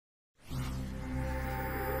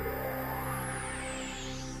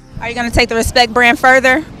Are you going to take the Respect brand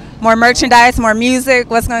further? More merchandise, more music?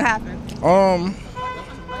 What's going to happen?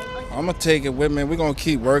 I'm gonna take it with me. We're gonna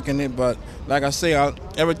keep working it, but like I say,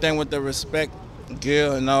 everything with the Respect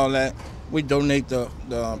gear and all that, we donate the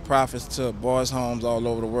profits to boys' homes all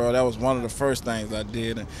over the world. That was one of the first things I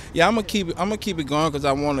did. And yeah, I'm gonna keep it going because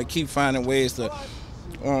I want to keep finding ways to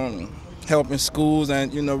help in schools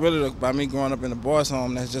and really by me growing up in a boys'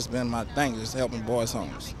 home, that's just been my thing, just helping boys'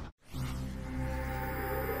 homes.